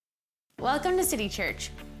Welcome to City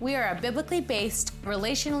Church. We are a biblically based,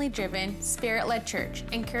 relationally driven, spirit-led church,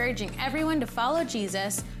 encouraging everyone to follow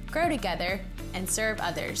Jesus, grow together, and serve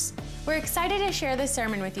others. We're excited to share this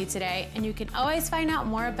sermon with you today, and you can always find out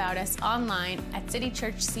more about us online at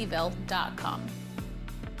citychurchseville.com.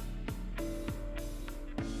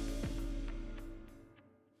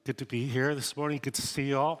 Good to be here this morning. Good to see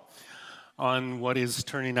you all on what is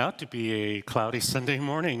turning out to be a cloudy Sunday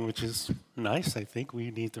morning, which is nice. I think we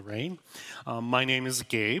need the rain. My name is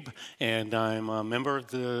Gabe, and I'm a member of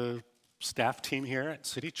the staff team here at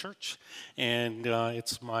City Church, and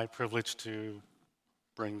it's my privilege to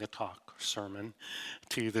bring the talk sermon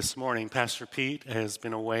to you this morning. Pastor Pete has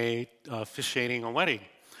been away officiating a wedding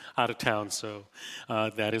out of town, so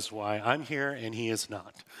that is why I'm here and he is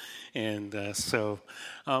not. And so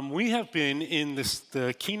we have been in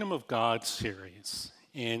the Kingdom of God series,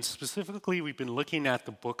 and specifically we've been looking at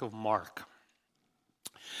the book of Mark.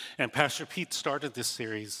 And Pastor Pete started this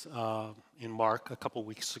series in Mark a couple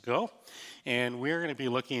weeks ago, and we're going to be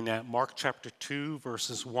looking at Mark chapter 2,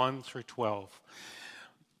 verses 1 through 12.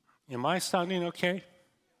 Am I sounding okay?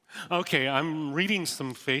 Okay, I'm reading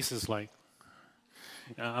some faces like,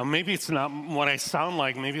 maybe it's not what I sound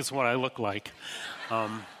like, maybe it's what I look like.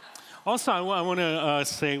 Also, I want to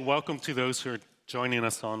say welcome to those who are joining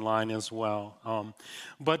us online as well.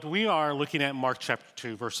 But we are looking at Mark chapter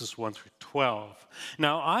 2, verses 1 through 12.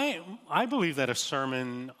 Now, I believe that a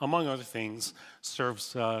sermon, among other things,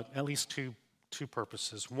 serves at least two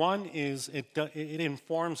purposes. One is it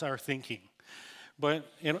informs our thinking,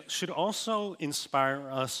 but it should also inspire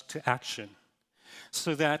us to action.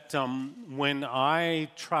 So that when I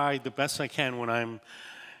try the best I can when I'm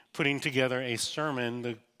putting together a sermon,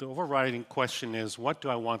 the overriding question is, what do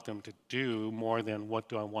I want them to do more than what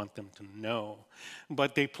do I want them to know?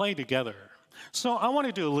 But they play together. So I want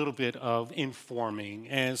to do a little bit of informing,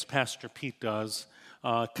 as Pastor Pete does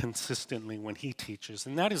consistently when he teaches,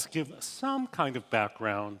 and that is give some kind of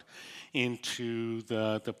background into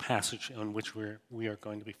the passage on which we are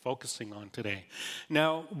going to be focusing on today.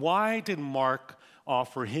 Now, why did Mark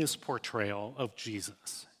offer his portrayal of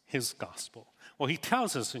Jesus, his gospel? Well, he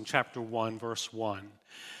tells us in chapter 1, verse 1,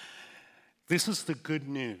 this is the good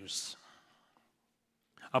news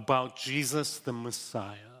about Jesus the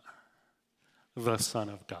Messiah, the Son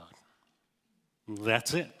of God.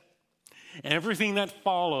 That's it. Everything that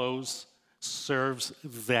follows serves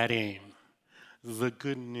that aim. The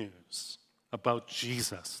good news about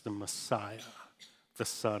Jesus, the Messiah, the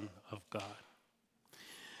Son of God.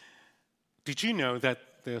 Did you know that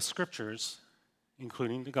the scriptures,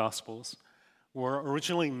 including the Gospels, were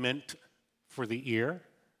originally meant for the ear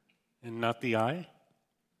and not the eye?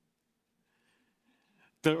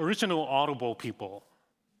 The original Audible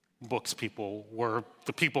books people, were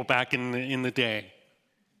the people back in the day.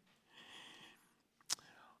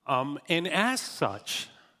 And as such,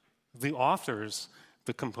 the authors,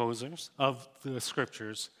 the composers of the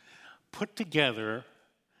scriptures, put together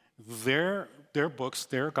their books,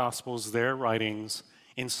 their gospels, their writings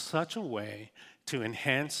in such a way to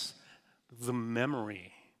enhance the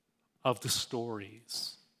memory of the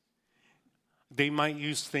stories. They might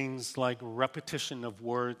use things like repetition of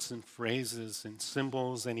words and phrases and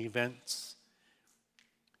symbols and events.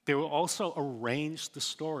 They will also arrange the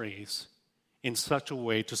stories in such a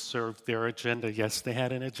way to serve their agenda. Yes, they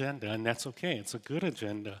had an agenda, and that's okay. It's a good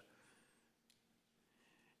agenda.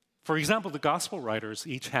 For example, the gospel writers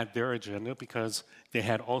each had their agenda because they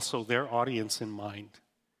had also their audience in mind.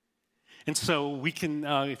 And so we can,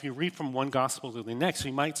 if you read from one gospel to the next,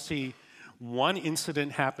 you might see one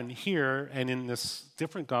incident happen here, and in this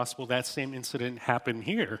different gospel, that same incident happened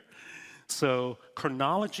here. So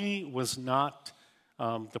chronology was not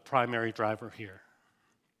the primary driver here.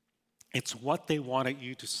 It's what they wanted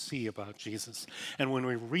you to see about Jesus. And when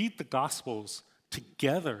we read the Gospels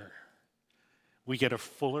together, we get a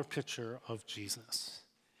fuller picture of Jesus.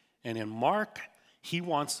 And in Mark, he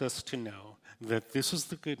wants us to know that this is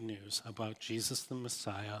the good news about Jesus the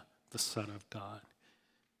Messiah, the Son of God.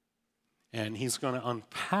 And he's going to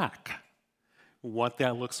unpack what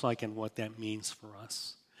that looks like and what that means for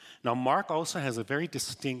us. Now, Mark also has a very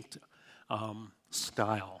distinct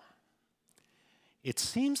style. It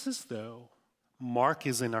seems as though Mark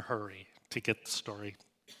is in a hurry to get the story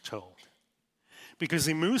told, because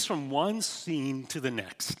he moves from one scene to the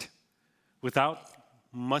next without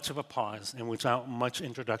much of a pause and without much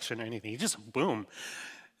introduction or anything. He just, boom.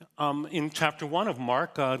 In chapter 1 of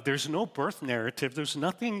Mark, there's no birth narrative. There's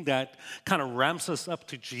nothing that kind of ramps us up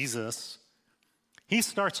to Jesus. He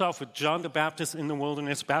starts off with John the Baptist in the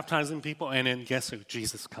wilderness, baptizing people, and then guess who?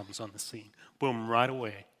 Jesus comes on the scene. Boom, right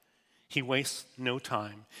away. He wastes no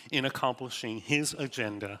time in accomplishing his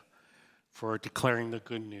agenda for declaring the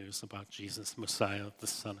good news about Jesus, Messiah, the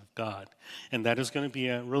Son of God. And that is going to be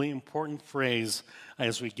a really important phrase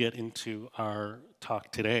as we get into our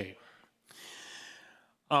talk today.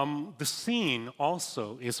 The scene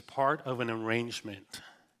also is part of an arrangement.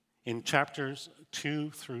 In chapters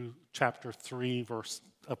 2 through chapter 3,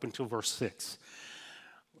 up until verse 6.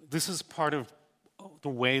 This is part of the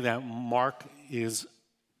way that Mark is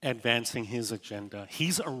advancing his agenda.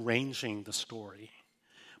 He's arranging the story.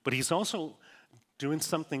 But he's also doing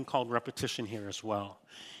something called repetition here as well.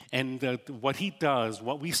 And what he does,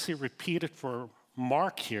 what we see repeated for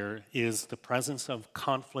Mark here, is the presence of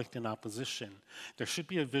conflict and opposition. There should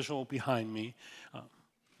be a visual behind me.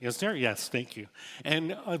 Is there? Yes, thank you.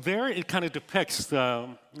 And there it kind of depicts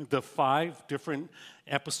the 5 different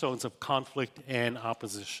episodes of conflict and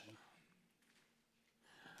opposition.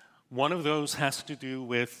 One of those has to do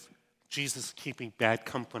with Jesus keeping bad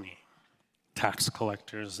company. Tax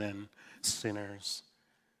collectors and sinners.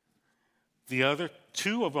 The other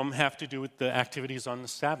 2 of them have to do with the activities on the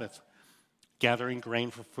Sabbath, gathering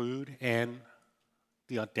grain for food and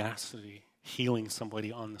the audacity, healing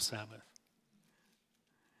somebody on the Sabbath.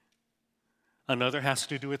 Another has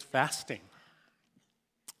to do with fasting.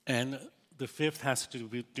 And the 5th has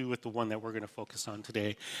to do with the one that we're going to focus on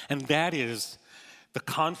today, and that is the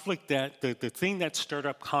conflict the thing that stirred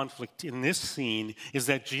up conflict in this scene is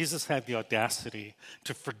that Jesus had the audacity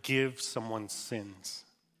to forgive someone's sins.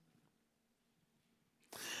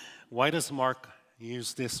 Why does Mark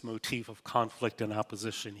use this motif of conflict and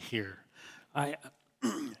opposition here?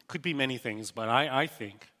 Could be many things, but I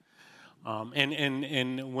think, whenever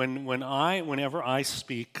I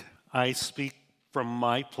speak from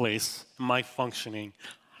my place, my functioning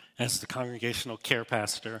as the congregational care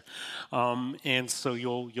pastor. And so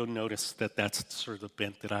you'll notice that that's sort of the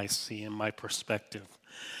bent that I see in my perspective.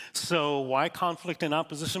 So why conflict and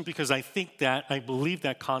opposition? Because I believe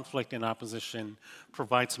that conflict and opposition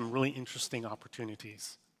provide some really interesting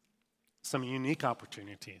opportunities, some unique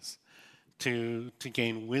opportunities to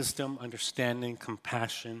gain wisdom, understanding,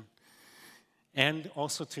 compassion, and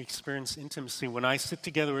also to experience intimacy. When I sit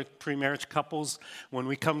together with pre-marriage couples, when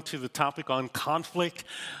we come to the topic on conflict,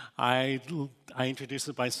 I introduce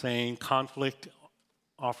it by saying conflict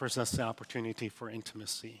offers us the opportunity for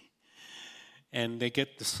intimacy. And they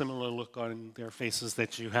get the similar look on their faces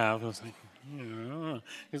that you have. I was like,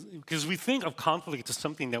 because we think of conflict as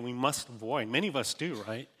something that we must avoid. Many of us do,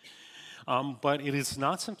 right? But it is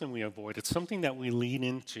not something we avoid. It's something that we lean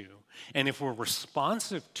into. And if we're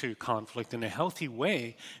responsive to conflict in a healthy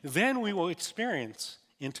way, then we will experience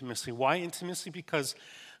intimacy. Why intimacy? Because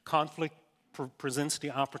conflict presents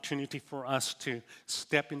the opportunity for us to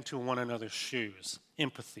step into one another's shoes.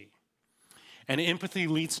 Empathy. And empathy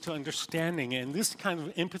leads to understanding. And this kind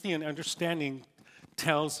of empathy and understanding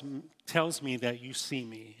tells me that you see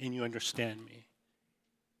me and you understand me.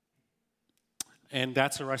 And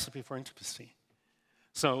that's a recipe for intimacy.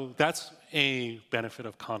 So that's a benefit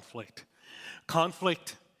of conflict.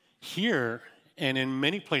 Conflict here and in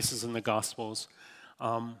many places in the Gospels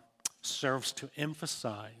serves to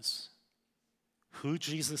emphasize who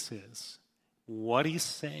Jesus is, what he's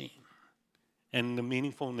saying, and the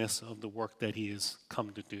meaningfulness of the work that he has come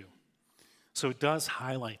to do. So it does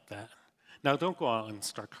highlight that. Now, don't go out and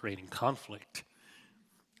start creating conflict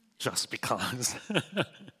just because.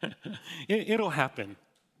 It'll happen.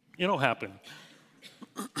 It'll happen.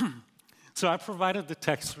 So I provided the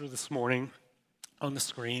text for this morning on the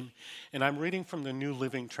screen, and I'm reading from the New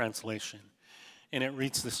Living Translation. And it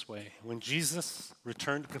reads this way: When Jesus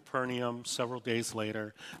returned to Capernaum several days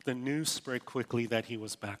later, the news spread quickly that he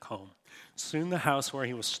was back home. Soon the house where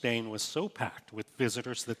he was staying was so packed with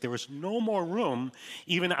visitors that there was no more room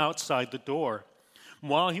even outside the door.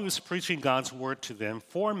 While he was preaching God's word to them,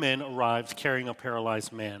 4 men arrived carrying a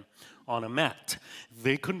paralyzed man on a mat.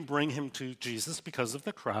 They couldn't bring him to Jesus because of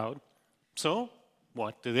the crowd. So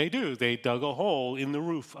what do? They dug a hole in the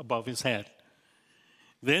roof above his head.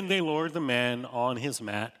 Then they lowered the man on his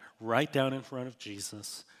mat right down in front of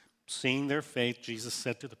Jesus. Seeing their faith, Jesus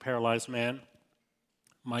said to the paralyzed man,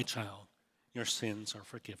 "My child, your sins are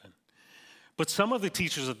forgiven." But some of the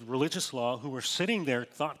teachers of religious law who were sitting there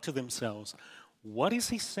thought to themselves, "What is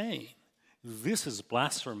he saying? This is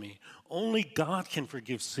blasphemy. Only God can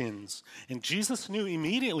forgive sins." And Jesus knew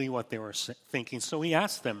immediately what they were thinking, so he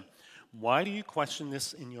asked them, "Why do you question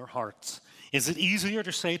this in your hearts? Is it easier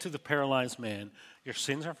to say to the paralyzed man, 'Your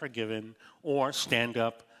sins are forgiven,' or 'Stand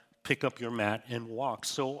up, pick up your mat, and walk'?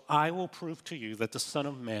 So I will prove to you that the Son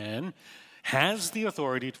of Man has the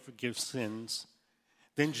authority to forgive sins."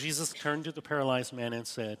 Then Jesus turned to the paralyzed man and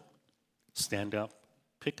said, Stand up,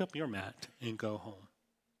 pick up your mat, and go home.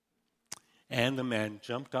 And the man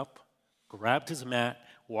jumped up, grabbed his mat,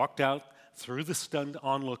 walked out through the stunned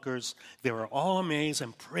onlookers. They were all amazed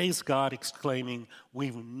and praised God, exclaiming,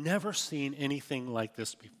 "We've never seen anything like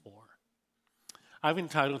this before." I've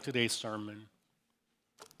entitled today's sermon,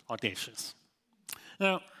 Audacious.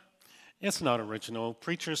 Now, it's not original.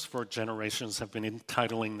 Preachers for generations have been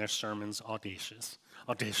entitling their sermons Audacious.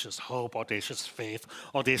 Audacious hope, audacious faith,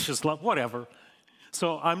 audacious love, whatever.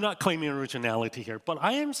 So I'm not claiming originality here, but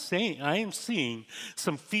I am seeing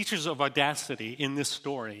some features of audacity in this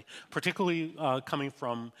story, particularly coming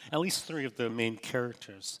from at least three of the main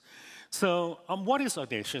characters. So what is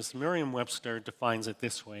audacious? Merriam-Webster defines it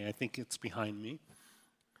this way. I think it's behind me.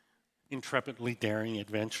 Intrepidly daring,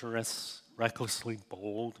 adventurous, recklessly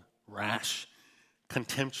bold, rash,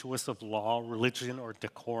 contemptuous of law, religion, or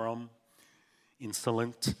decorum,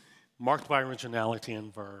 insolent, marked by originality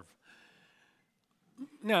and verve.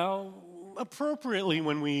 Now, appropriately,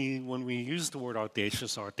 when we use the word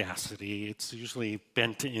audacious or audacity, it's usually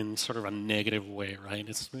bent in sort of a negative way, right?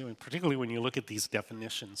 It's particularly when you look at these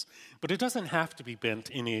definitions. But it doesn't have to be bent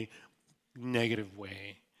in a negative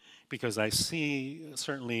way, because I see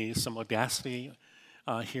certainly some audacity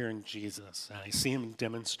here in Jesus. I see him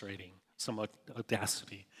demonstrating some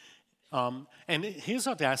audacity. And his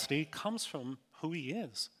audacity comes from who he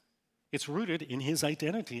is. It's rooted in his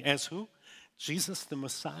identity as who? Jesus the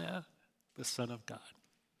Messiah, the Son of God.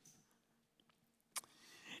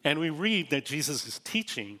 And we read that Jesus is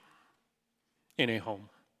teaching in a home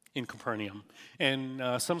in Capernaum.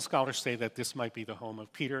 And some scholars say that this might be the home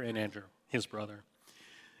of Peter and Andrew, his brother.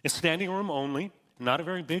 It's standing room only, not a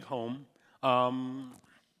very big home.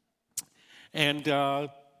 And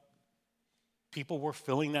people were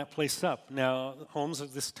filling that place up. Now, homes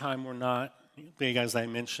of this time were not big, as I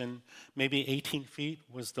mentioned. Maybe 18 feet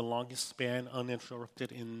was the longest span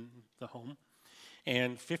uninterrupted in the home.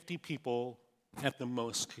 And 50 people at the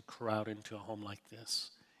most could crowd into a home like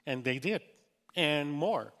this. And they did. And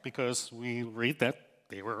more, because we read that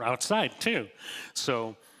they were outside too.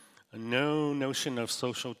 So no notion of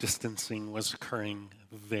social distancing was occurring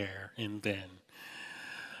there and then.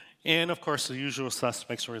 And of course, the usual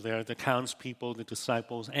suspects were there, the townspeople, the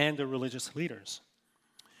disciples, and the religious leaders.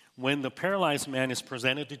 When the paralyzed man is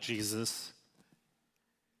presented to Jesus,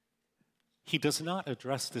 he does not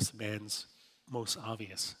address this man's most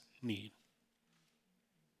obvious need.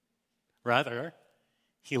 Rather,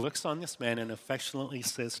 he looks on this man and affectionately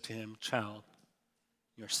says to him, "Child,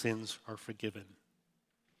 your sins are forgiven."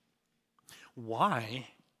 Why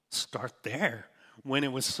start there when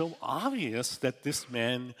it was so obvious that this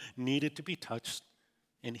man needed to be touched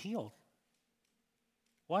and healed?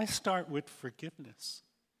 Why start with forgiveness?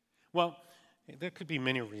 Well, there could be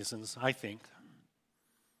many reasons, I think.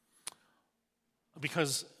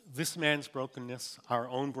 Because this man's brokenness, our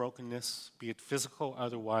own brokenness, be it physical or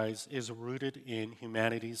otherwise, is rooted in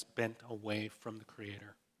humanity's bent away from the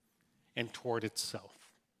Creator and toward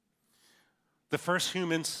itself. The first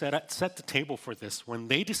humans set the table for this when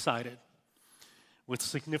they decided, with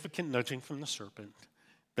significant nudging from the serpent,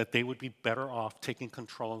 that they would be better off taking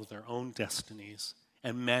control of their own destinies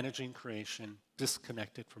and managing creation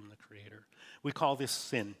disconnected from the Creator. We call this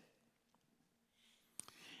sin.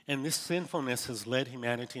 And this sinfulness has led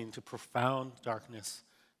humanity into profound darkness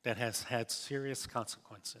that has had serious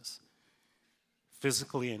consequences,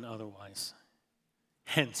 physically and otherwise.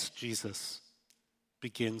 Hence, Jesus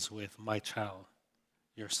begins with, "My child,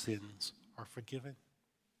 your sins are forgiven."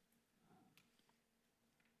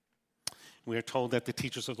 We are told that the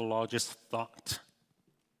teachers of the law just thought,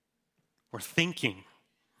 or thinking.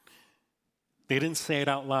 They didn't say it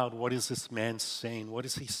out loud. What is this man saying? What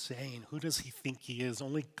is he saying? Who does he think he is?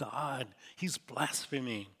 Only God. He's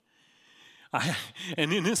blaspheming.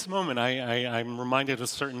 And in this moment, I'm reminded of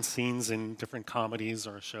certain scenes in different comedies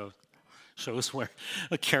or shows where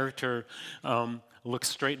a character looks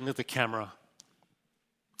straight into the camera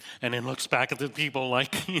and then looks back at the people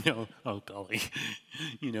like, oh, golly,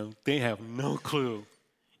 they have no clue.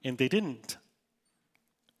 And they didn't.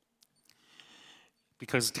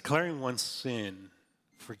 Because declaring one's sin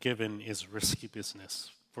forgiven is risky business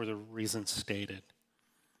for the reasons stated.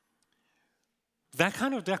 That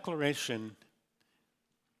kind of declaration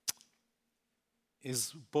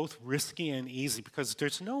is both risky and easy because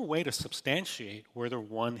there's no way to substantiate whether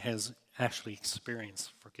one has actually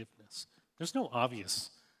experienced forgiveness. There's no obvious,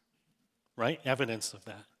 evidence of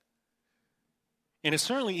that. And it's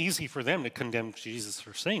certainly easy for them to condemn Jesus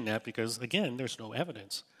for saying that because, again, there's no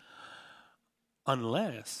evidence.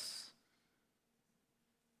 Unless,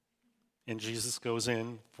 and Jesus goes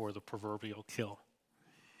in for the proverbial kill.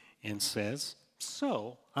 and says,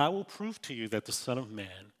 "So I will prove to you that the Son of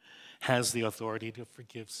Man has the authority to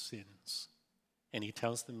forgive sins." And he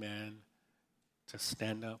tells the man to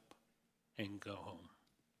stand up and go home.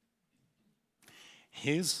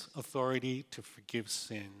 His authority to forgive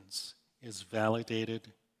sins is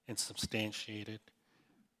validated and substantiated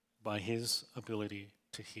by his ability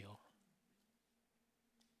to heal.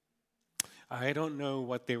 I don't know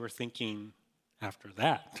what they were thinking after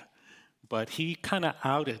that, but he kind of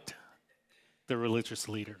outed the religious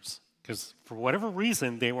leaders because for whatever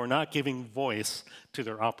reason, they were not giving voice to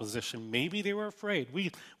their opposition. Maybe they were afraid.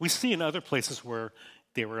 We see in other places where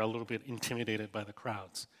they were a little bit intimidated by the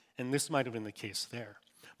crowds, and this might have been the case there.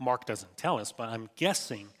 Mark doesn't tell us, but I'm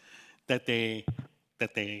guessing that they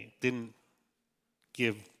didn't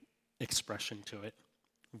give expression to it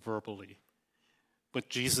verbally. But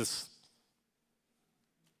Jesus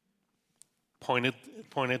pointed,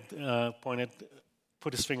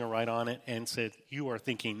 put his finger right on it and said, "You are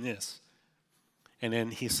thinking this." And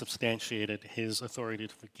then he substantiated his authority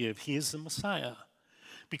to forgive. He is the Messiah.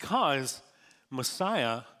 Because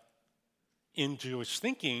Messiah, in Jewish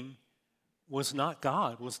thinking, was not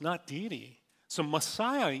God, was not deity. So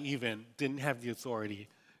Messiah even didn't have the authority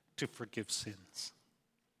to forgive sins.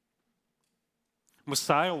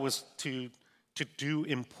 Messiah was to do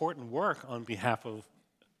important work on behalf of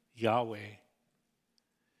Yahweh.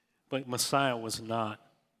 But Messiah was not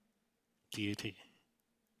deity.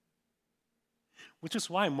 Which is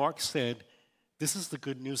why Mark said, this is the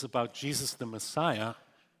good news about Jesus the Messiah,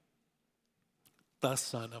 the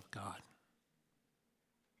Son of God.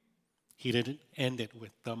 He didn't end it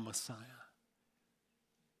with the Messiah.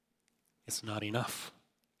 It's not enough.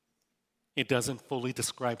 It doesn't fully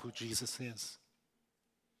describe who Jesus is.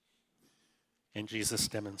 And Jesus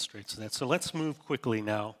demonstrates that. So let's move quickly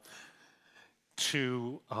now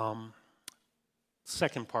to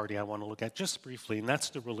second party I want to look at just briefly, and that's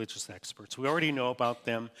the religious experts. We already know about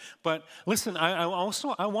them. But listen, I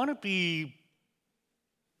want to be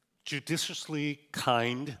judiciously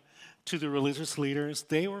kind to the religious leaders.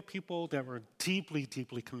 They were people that were deeply,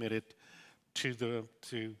 deeply committed to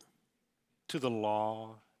the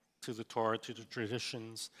law, to the Torah, to the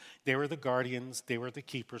traditions. They were the guardians. They were the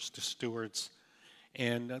keepers, the stewards.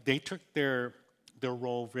 And they took their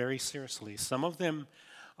role very seriously. Some of them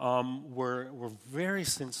were very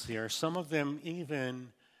sincere. Some of them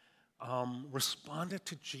even responded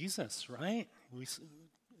to Jesus, right?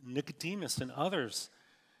 Nicodemus and others.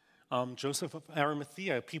 Joseph of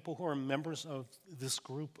Arimathea, people who are members of this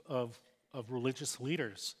group of religious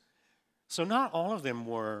leaders. So not all of them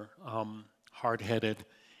were hard-headed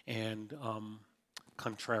and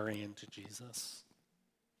contrarian to Jesus.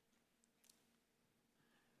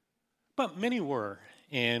 But many were,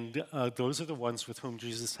 and those are the ones with whom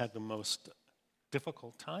Jesus had the most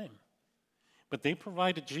difficult time. But they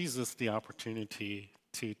provided Jesus the opportunity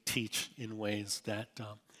to teach in ways that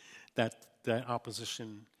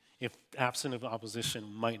opposition, if absent of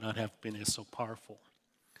opposition, might not have been as so powerful.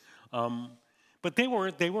 But they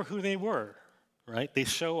were who they were, right? They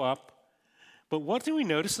show up. But what do we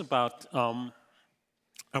notice about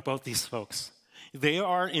these folks? They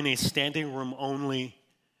are in a standing room only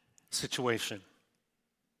situation.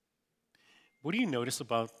 What do you notice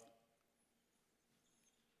about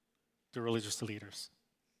the religious leaders?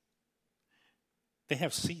 They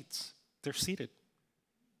have seats. They're seated.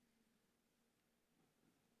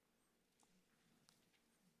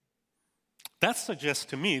 That suggests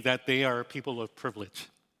to me that they are people of privilege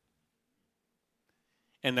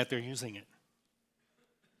and that they're using it.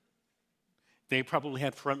 They probably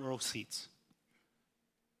had front row seats.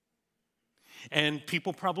 And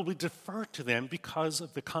people probably defer to them because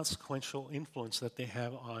of the consequential influence that they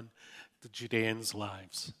have on the Judeans'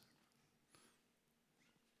 lives.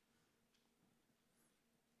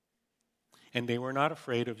 And they were not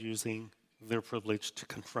afraid of using their privilege to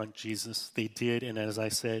confront Jesus. They did, and as I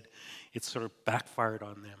said, it sort of backfired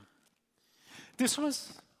on them. This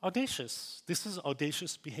was audacious. This is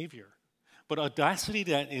audacious behavior. But audacity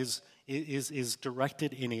that is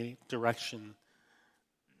directed in a direction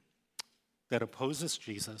that opposes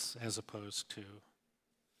Jesus as opposed to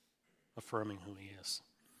affirming who he is.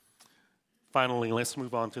 Finally, let's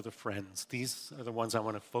move on to the friends. These are the ones I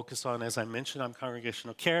want to focus on. As I mentioned, I'm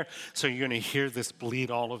congregational care, so you're going to hear this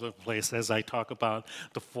bleed all over the place as I talk about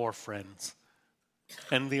the four friends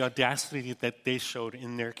and the audacity that they showed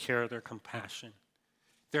in their care, their compassion,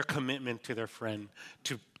 their commitment to their friend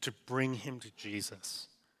to bring him to Jesus.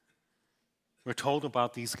 We're told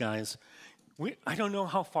about these guys. I don't know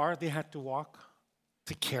how far they had to walk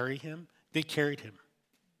to carry him. They carried him.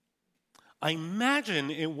 I imagine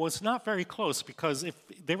it was not very close, because if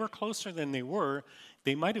they were closer than they were,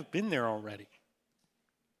 they might have been there already.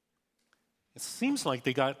 It seems like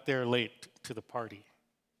they got there late to the party.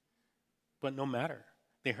 But no matter.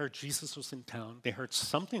 They heard Jesus was in town. They heard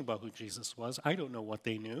something about who Jesus was. I don't know what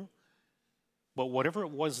they knew. But whatever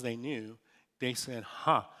it was they knew, they said,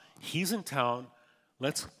 he's in town.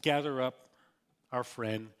 Let's gather up our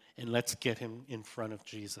friend and let's get him in front of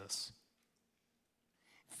Jesus.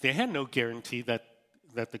 They had no guarantee that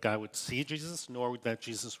the guy would see Jesus, nor that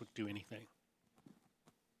Jesus would do anything.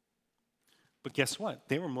 But guess what?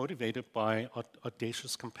 They were motivated by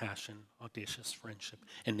audacious compassion, audacious friendship,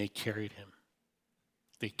 and they carried him.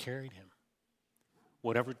 They carried him,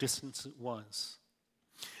 whatever distance it was.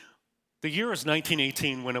 The year is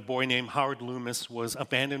 1918, when a boy named Howard Loomis was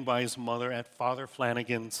abandoned by his mother at Father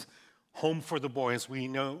Flanagan's home for the boys we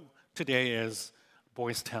know today as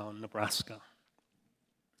Boys Town, Nebraska.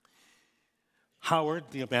 Howard,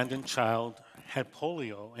 the abandoned child, had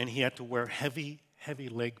polio, and he had to wear heavy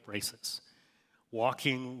leg braces.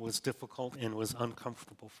 Walking was difficult and was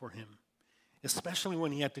uncomfortable for him, especially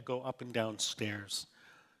when he had to go up and down stairs.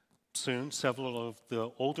 Soon, several of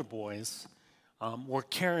the older boys were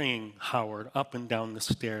carrying Howard up and down the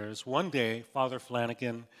stairs. One day, Father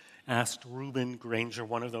Flanagan asked Reuben Granger,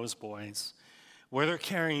 one of those boys, whether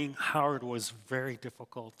carrying Howard was very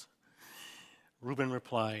difficult. Reuben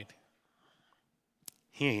replied,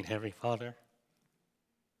 "He ain't heavy, Father.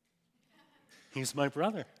 He's my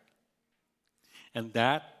brother." And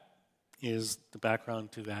that is the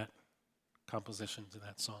background to that composition, to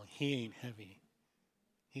that song. He ain't heavy.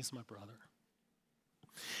 He's my brother.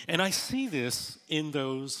 And I see this in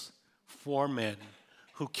those four men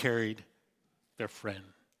who carried their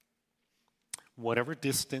friend. Whatever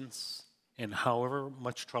distance and however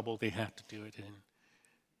much trouble they had to do it in,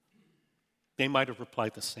 they might have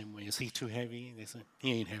replied the same way. Is he too heavy? They said,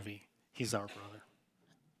 he ain't heavy. He's our brother.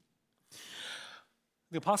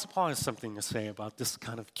 The Apostle Paul has something to say about this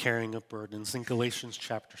kind of carrying of burdens in Galatians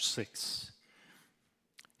chapter 6.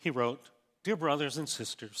 He wrote, "Dear brothers and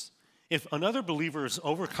sisters, if another believer is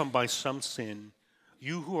overcome by some sin,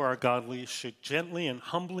 you who are godly should gently and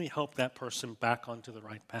humbly help that person back onto the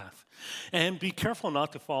right path. And be careful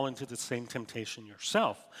not to fall into the same temptation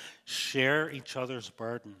yourself. Share each other's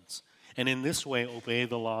burdens, and in this way obey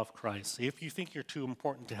the law of Christ. If you think you're too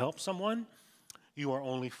important to help someone, you are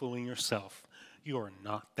only fooling yourself. You are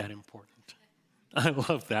not that important." I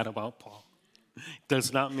love that about Paul.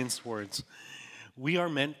 Does not mince words. We are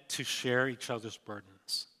meant to share each other's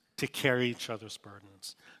burdens, to carry each other's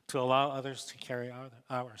burdens, to allow others to carry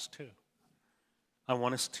ours too. I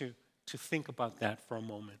want us to think about that for a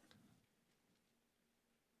moment.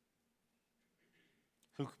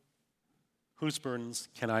 Whose burdens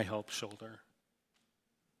can I help shoulder?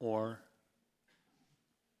 Or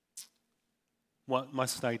what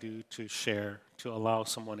must I do to share, to allow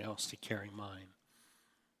someone else to carry mine?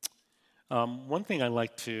 One thing I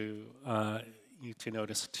like you to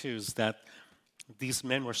notice too is that these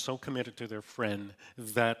men were so committed to their friend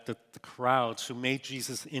that the crowds who made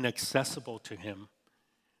Jesus inaccessible to him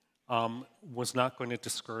was not going to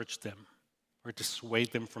discourage them or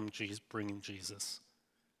dissuade them from bringing Jesus,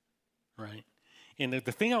 right? And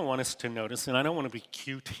the thing I want us to notice, and I don't want to be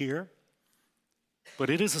cute here, but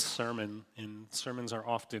it is a sermon, and sermons are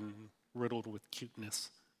often riddled with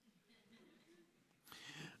cuteness.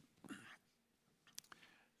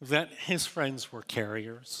 That his friends were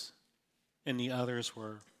carriers, and the others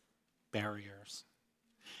were barriers.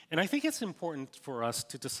 And I think it's important for us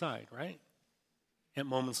to decide, right? At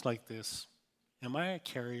moments like this, am I a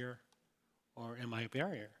carrier or am I a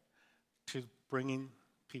barrier to bringing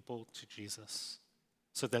people to Jesus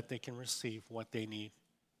so that they can receive what they need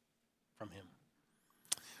from him?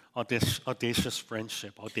 Audacious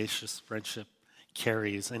friendship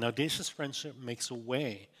carries, and audacious friendship makes a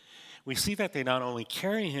way. We see that they not only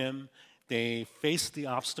carry him, they face the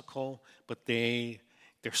obstacle, but they're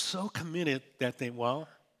so committed that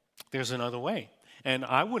there's another way. And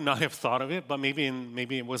I would not have thought of it, but maybe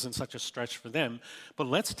it wasn't such a stretch for them. But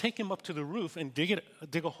let's take him up to the roof and dig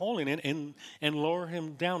a hole in it and lower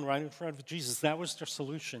him down right in front of Jesus. That was their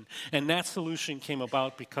solution. And that solution came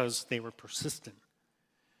about because they were persistent.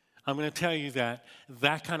 I'm going to tell you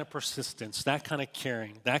that kind of persistence, that kind of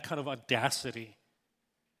caring, that kind of audacity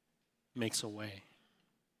makes a way.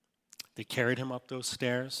 They carried him up those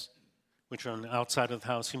stairs, which are on the outside of the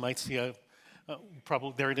house. You might see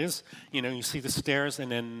probably, there it is. You see the stairs,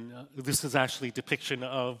 and then this is actually a depiction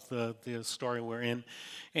of the story we're in.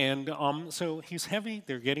 And so he's heavy.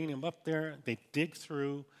 They're getting him up there. They dig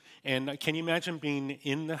through, And can you imagine being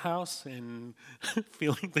in the house and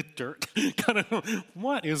feeling the dirt? Kind of,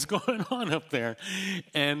 what is going on up there?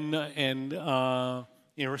 And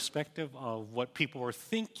irrespective of what people were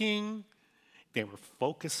thinking, they were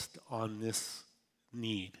focused on this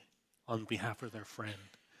need on behalf of their friend.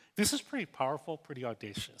 This is pretty powerful, pretty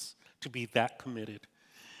audacious to be that committed.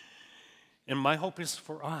 And my hope is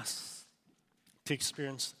for us to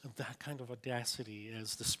experience that kind of audacity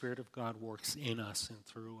as the Spirit of God works in us and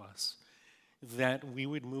through us, that we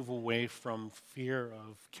would move away from fear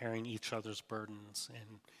of carrying each other's burdens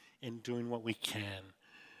and doing what we can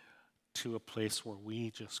to a place where we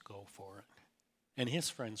just go for it. And his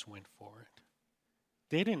friends went for it.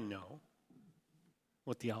 They didn't know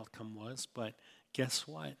what the outcome was, but guess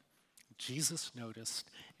what? Jesus noticed,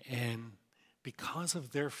 and because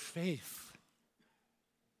of their faith,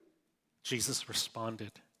 Jesus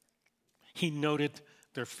responded. He noted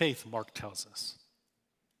their faith, Mark tells us.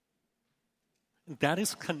 That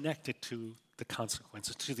is connected to the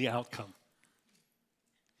consequences, to the outcome.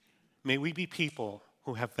 May we be people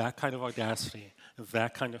who have that kind of audacity,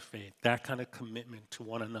 that kind of faith, that kind of commitment to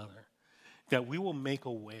one another, that we will make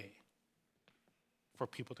a way for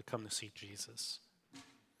people to come to see Jesus.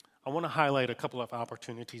 I want to highlight a couple of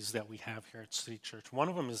opportunities that we have here at City Church. One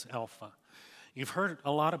of them is Alpha. You've heard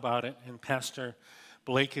a lot about it, and Pastor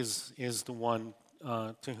Blake is the one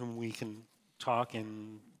to whom we can talk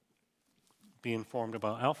and be informed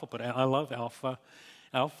about Alpha, but I love Alpha.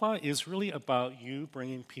 Alpha is really about you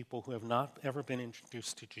bringing people who have not ever been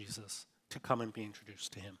introduced to Jesus to come and be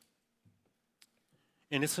introduced to him.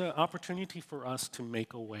 And it's an opportunity for us to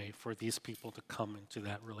make a way for these people to come into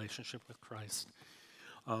that relationship with Christ.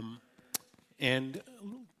 And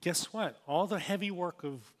guess what? All the heavy work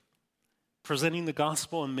of presenting the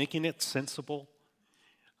gospel and making it sensible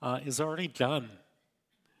is already done.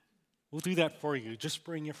 We'll do that for you. Just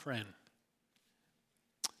bring your friend.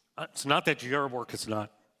 It's not that your work is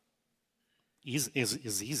not is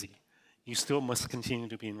easy. You still must continue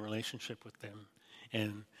to be in relationship with them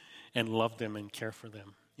and love them and care for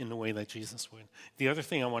them in the way that Jesus would. The other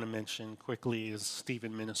thing I want to mention quickly is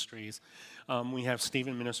Stephen Ministries. We have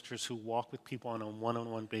Stephen ministers who walk with people on a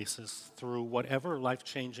one-on-one basis through whatever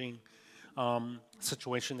life-changing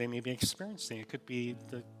situation they may be experiencing. It could be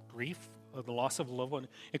the grief or the loss of a loved one.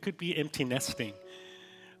 It could be empty nesting.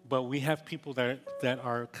 But we have people that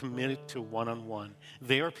are committed to one-on-one.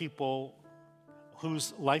 They are people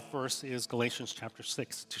whose life verse is Galatians chapter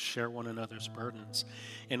 6, to share one another's burdens.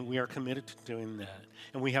 And we are committed to doing that.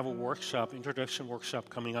 And we have a workshop, introduction workshop,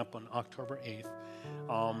 coming up on October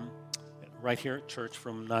 8th, right here at church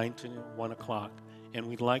from 9 to 1 o'clock. And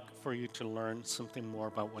we'd like for you to learn something more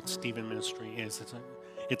about what Stephen Ministry is.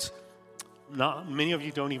 It's not, many of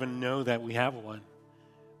you don't even know that we have one.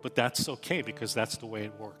 But that's okay, because that's the way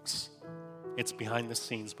it works. It's behind the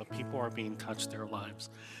scenes, but people are being touched their lives.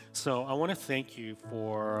 So I want to thank you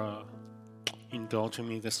for indulging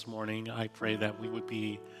me this morning. I pray that we would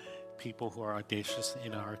be people who are audacious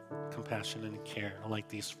in our compassion and care, like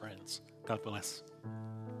these friends. God bless.